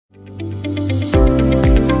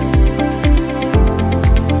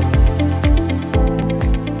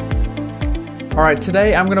Alright,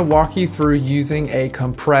 today I'm going to walk you through using a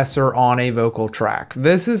compressor on a vocal track.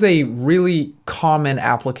 This is a really common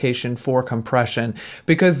application for compression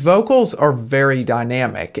because vocals are very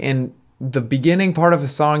dynamic. In the beginning part of a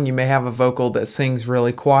song, you may have a vocal that sings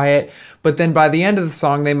really quiet, but then by the end of the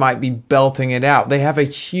song, they might be belting it out. They have a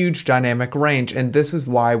huge dynamic range, and this is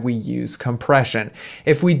why we use compression.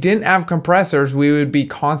 If we didn't have compressors, we would be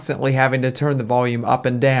constantly having to turn the volume up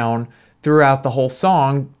and down throughout the whole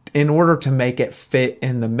song in order to make it fit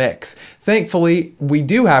in the mix. Thankfully, we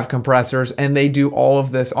do have compressors and they do all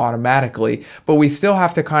of this automatically, but we still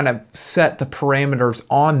have to kind of set the parameters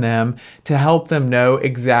on them to help them know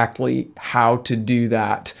exactly how to do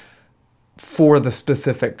that for the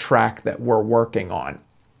specific track that we're working on.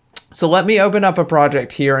 So let me open up a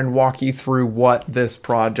project here and walk you through what this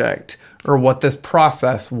project or what this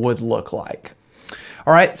process would look like.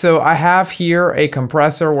 All right, so I have here a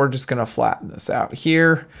compressor. We're just gonna flatten this out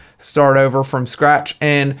here, start over from scratch,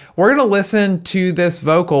 and we're gonna listen to this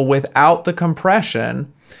vocal without the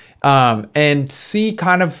compression and see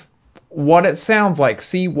kind of what it sounds like,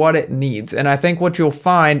 see what it needs. And I think what you'll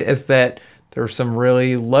find is that there's some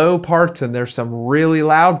really low parts and there's some really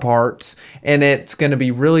loud parts, and it's going to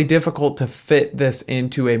be really difficult to fit this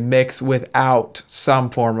into a mix without some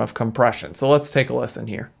form of compression. So let's take a listen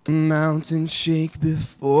here. Mountains shake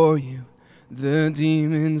before you, the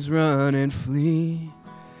demons run and flee.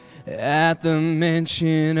 At the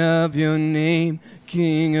mention of your name,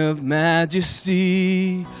 King of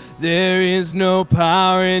Majesty, there is no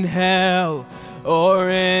power in hell or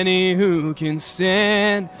any who can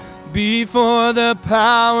stand before the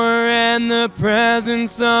power and the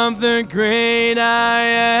presence of the great I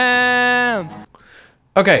am.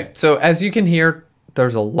 Okay, so as you can hear,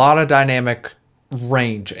 there's a lot of dynamic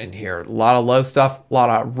range in here. A lot of low stuff, a lot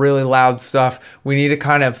of really loud stuff. We need to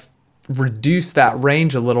kind of reduce that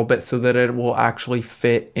range a little bit so that it will actually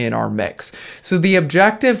fit in our mix. So the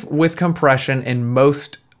objective with compression in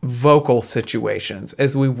most vocal situations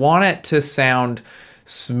is we want it to sound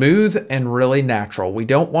smooth and really natural. We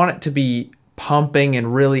don't want it to be pumping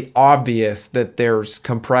and really obvious that there's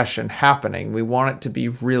compression happening. We want it to be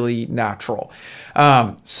really natural.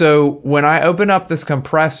 So when I open up this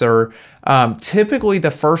compressor, typically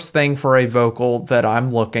the first thing for a vocal that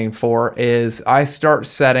I'm looking for is I start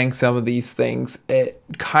setting some of these things at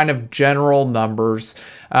kind of general numbers,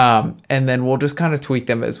 and then we'll just kind of tweak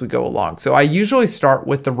them as we go along. So I usually start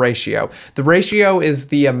with the ratio. The ratio is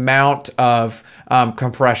the amount of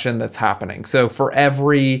compression that's happening. So for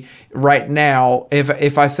every, right now,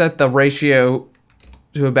 if I set the ratio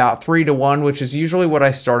to about 3 to 1, which is usually what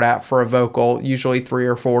I start at for a vocal, usually 3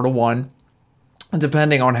 or 4 to 1,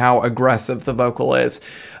 depending on how aggressive the vocal is.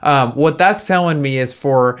 What that's telling me is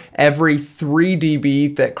for every 3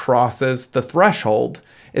 dB that crosses the threshold,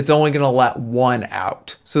 it's only going to let 1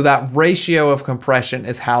 out. So that ratio of compression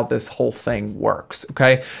is how this whole thing works,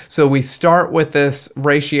 okay? So we start with this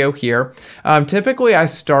ratio here. Typically, I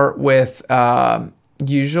start with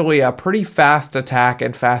usually a pretty fast attack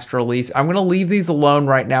and fast release. I'm going to leave these alone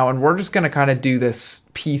right now, and we're just going to kind of do this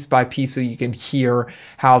piece by piece so you can hear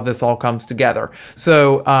how this all comes together.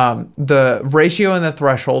 So the ratio and the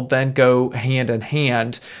threshold then go hand in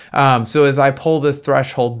hand. So as I pull this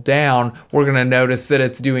threshold down, we're going to notice that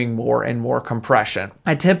it's doing more and more compression.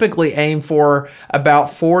 I typically aim for about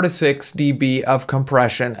 4 to 6 dB of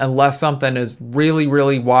compression unless something is really,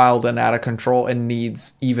 really wild and out of control and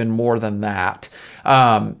needs even more than that.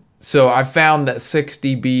 So I've found that 6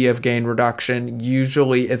 dB of gain reduction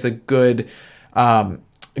usually is a good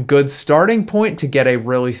starting point to get a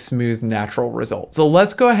really smooth, natural result. So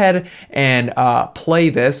let's go ahead and play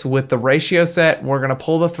this with the ratio set. We're going to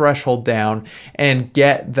pull the threshold down and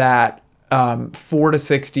get that 4 to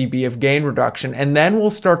 6 dB of gain reduction, and then we'll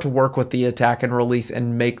start to work with the attack and release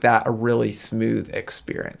and make that a really smooth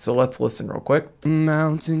experience. So let's listen real quick.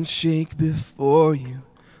 Mountains shake before you,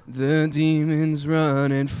 the demons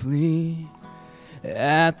run and flee.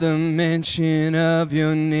 At the mention of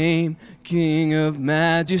your name, King of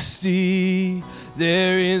Majesty,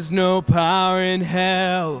 there is no power in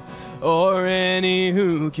hell or any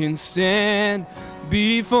who can stand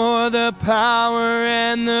before the power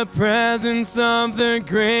and the presence of the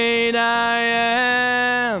great I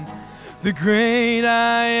am. The great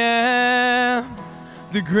I am.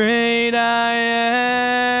 The great I am.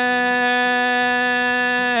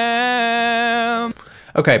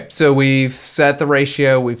 Okay, so we've set the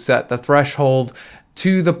ratio, we've set the threshold.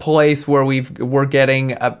 to the place where we're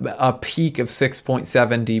getting a peak of 6.7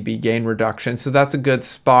 dB gain reduction. So that's a good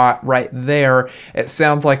spot right there. It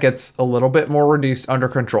sounds like it's a little bit more reduced, under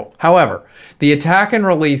control. However, the attack and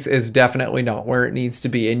release is definitely not where it needs to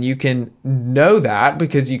be. And you can know that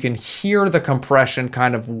because you can hear the compression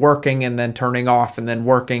kind of working and then turning off and then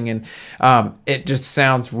working. And it just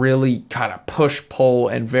sounds really kind of push-pull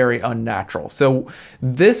and very unnatural. So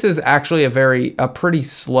this is actually a pretty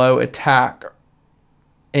slow attack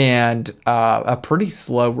and a pretty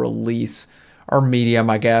slow release, or medium,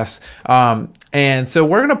 I guess. And so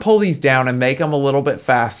we're going to pull these down and make them a little bit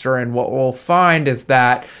faster. And what we'll find is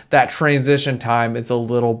that that transition time is a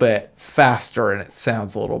little bit faster and it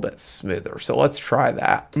sounds a little bit smoother. So let's try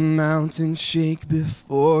that. Mountains shake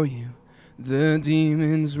before you, the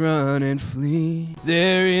demons run and flee.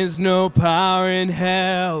 There is no power in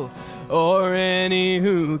hell or any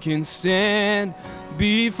who can stand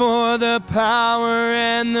before the power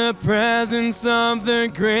and the presence of the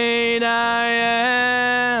great I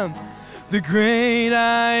am. The great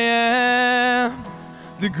I am.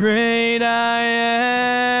 The great I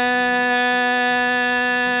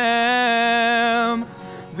am.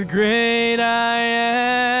 The great I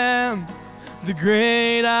am. The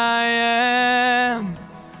great I am.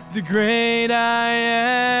 The great I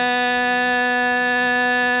am.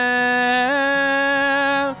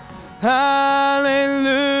 Hallelujah.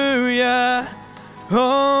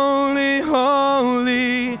 Holy,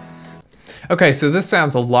 holy. Okay, so this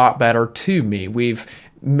sounds a lot better to me. We've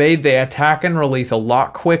made the attack and release a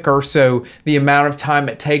lot quicker, so the amount of time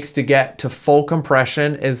it takes to get to full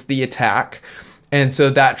compression is the attack. And so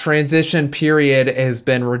that transition period has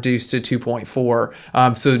been reduced to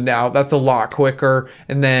 2.4. So now that's a lot quicker.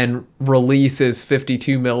 And then release is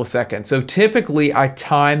 52 milliseconds. So typically I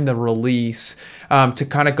time the release to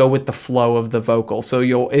kind of go with the flow of the vocal. So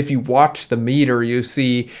if you watch the meter, you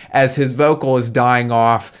see as his vocal is dying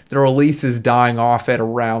off, the release is dying off at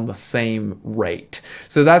around the same rate.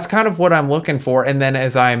 So that's kind of what I'm looking for. And then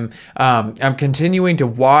as I'm continuing to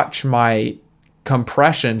watch my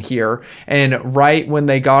compression here, and right when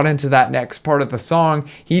they got into that next part of the song,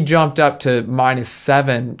 he jumped up to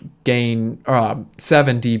 -7 gain,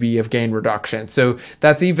 7 dB of gain reduction. So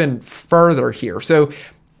that's even further here. So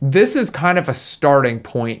this is kind of a starting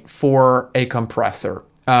point for a compressor.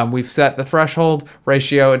 We've set the threshold,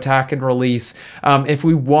 ratio, attack, and release. If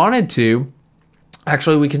we wanted to,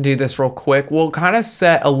 actually, we can do this real quick. We'll kind of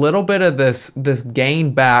set a little bit of this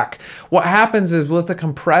gain back. What happens is with the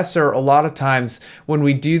compressor, a lot of times when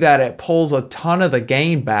we do that, it pulls a ton of the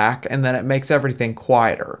gain back and then it makes everything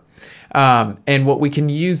quieter. And what we can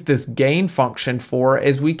use this gain function for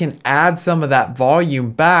is we can add some of that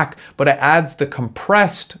volume back, but it adds the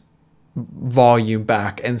compressed volume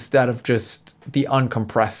back instead of just the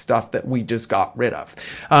uncompressed stuff that we just got rid of.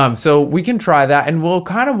 So we can try that, and we'll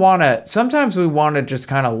kind of want to, sometimes we want to just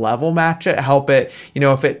kind of level match it, help it,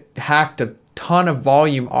 if it hacked a ton of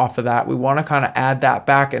volume off of that, we want to kind of add that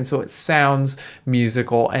back, and so it sounds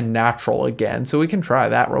musical and natural again. So we can try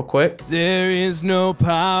that real quick. There is no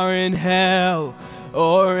power in hell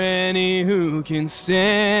or any who can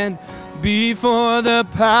stand before the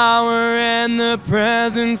power and the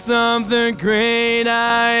presence of the great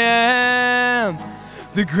I am.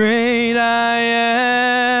 The great I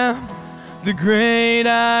am. The great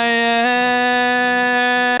I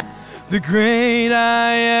am. The great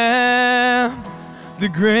I am. The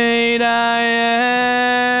great I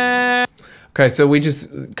am. Okay, so we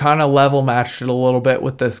just kind of level matched it a little bit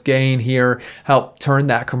with this gain here, help turn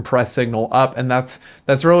that compressed signal up, and that's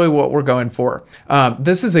really what we're going for.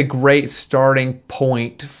 This is a great starting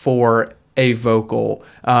point for a vocal,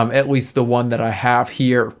 at least the one that I have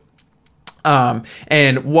here.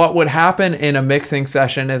 And what would happen in a mixing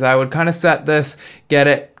session is I would kind of set this, get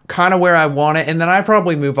it kind of where I want it, and then I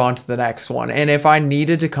probably move on to the next one. And if I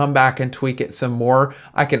needed to come back and tweak it some more,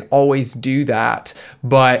 I can always do that.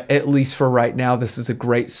 But at least for right now, this is a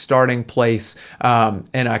great starting place,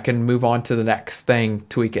 and I can move on to the next thing,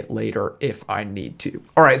 tweak it later if I need to.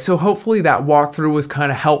 All right, so hopefully that walkthrough was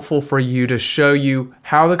kind of helpful for you to show you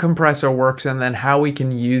how the compressor works and then how we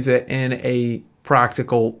can use it in a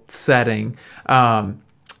practical setting.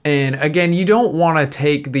 And again, you don't want to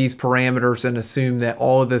take these parameters and assume that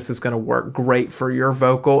all of this is going to work great for your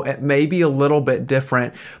vocal. It may be a little bit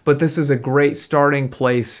different, but this is a great starting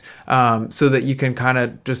place so that you can kind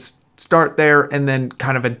of just start there and then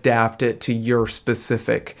kind of adapt it to your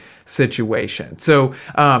specific situation. So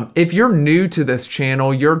if you're new to this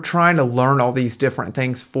channel, you're trying to learn all these different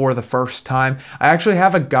things for the first time, I actually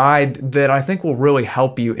have a guide that I think will really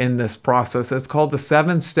help you in this process. It's called the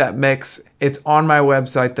 7-Step Mix. It's on my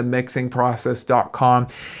website, themixingprocess.com.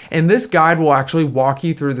 And this guide will actually walk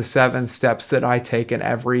you through the 7 steps that I take in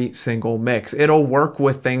every single mix. It'll work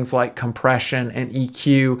with things like compression and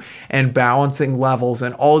EQ and balancing levels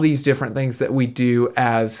and all these different things that we do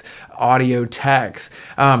as audio techs.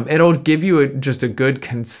 It'll give you just a good,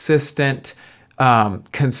 consistent,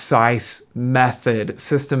 concise method,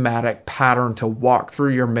 systematic pattern to walk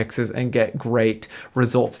through your mixes and get great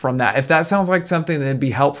results from that. If that sounds like something that'd be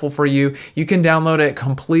helpful for you, you can download it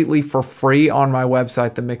completely for free on my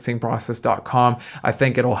website, themixingprocess.com. I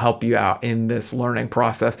think it'll help you out in this learning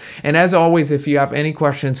process. And as always, if you have any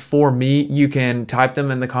questions for me, you can type them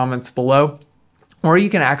in the comments below, or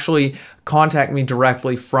you can actually contact me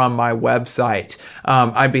directly from my website.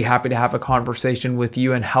 I'd be happy to have a conversation with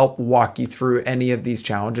you and help walk you through any of these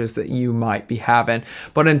challenges that you might be having.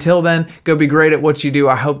 But until then, go be great at what you do.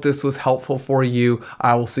 I hope this was helpful for you.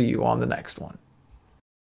 I will see you on the next one.